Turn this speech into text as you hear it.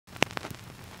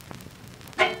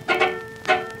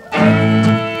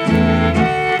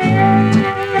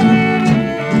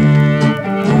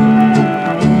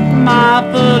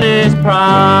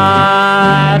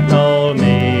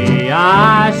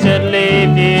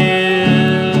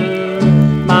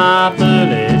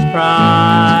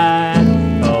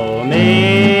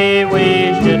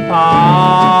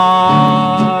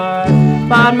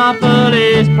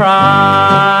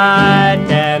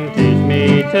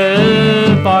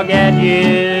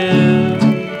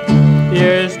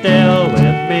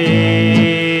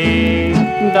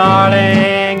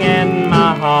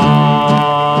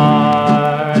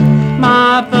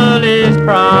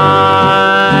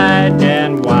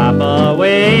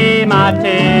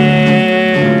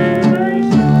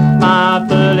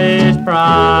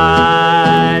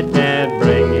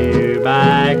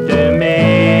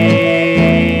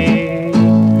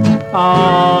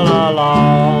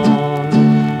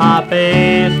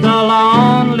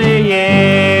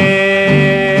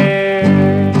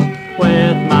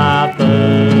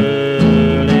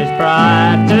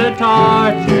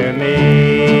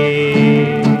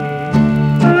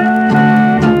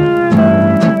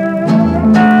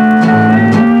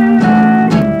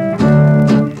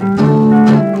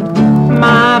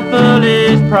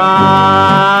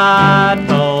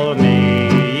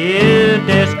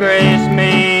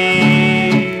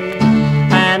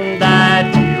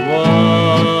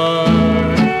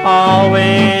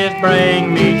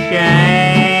bring me shame.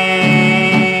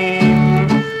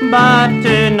 But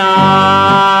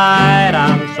tonight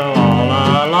I'm so all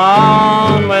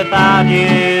alone without you,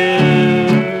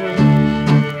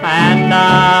 and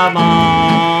I've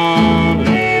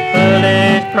only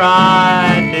foolish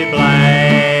pride to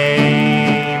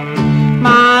blame.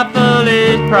 My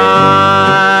foolish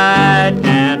pride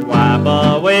can't wipe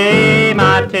away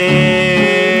my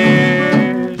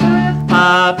tears.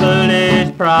 My foolish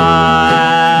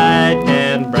pride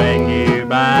can bring you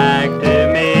back to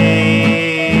me.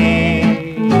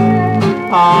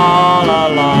 All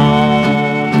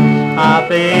alone I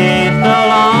face the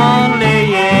lonely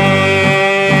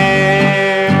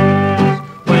years,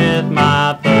 with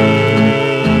my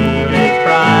foolish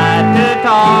pride to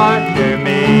torture me.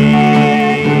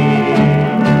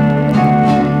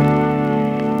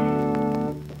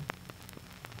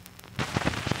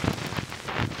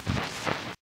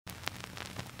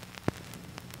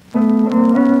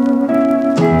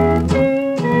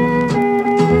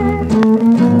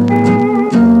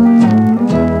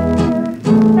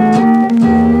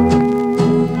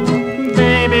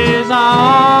 Babies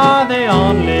are the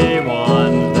only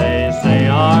ones they say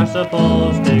are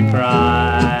supposed to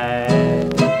cry.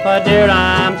 But dear,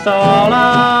 I'm so all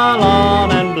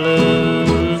alone and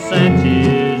blue since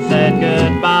you said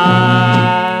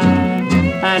goodbye.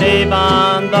 And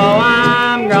even though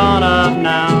I'm grown up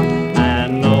now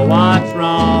and know what's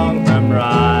wrong from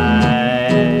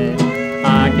right,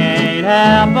 I can't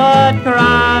help but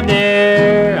cry,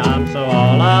 dear. I'm so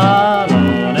all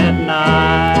alone at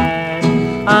night.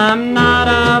 I'm not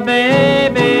a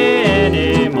baby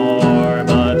anymore,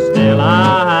 but still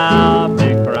I have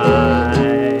to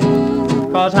cry.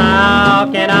 'Cause how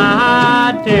can I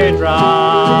hide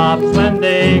teardrops when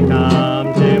they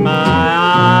come to my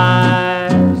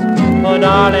eyes? Oh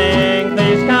darling,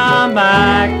 please come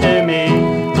back to me.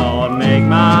 Don't make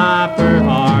my poor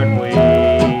heart weep.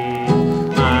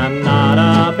 I'm not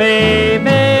a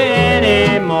baby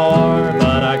anymore,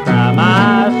 but I cry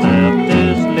myself to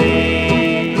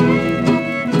sleep.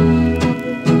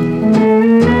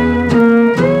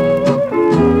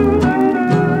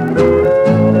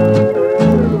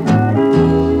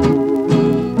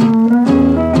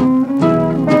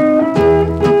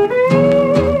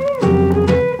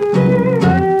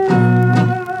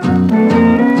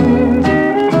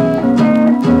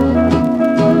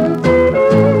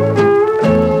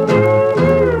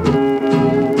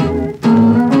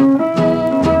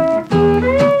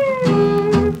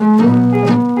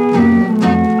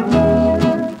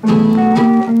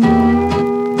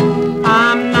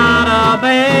 I'm not a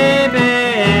baby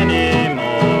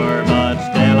anymore, but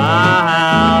still I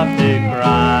have to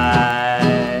cry.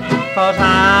 'Cause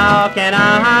how can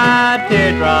I hide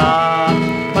teardrops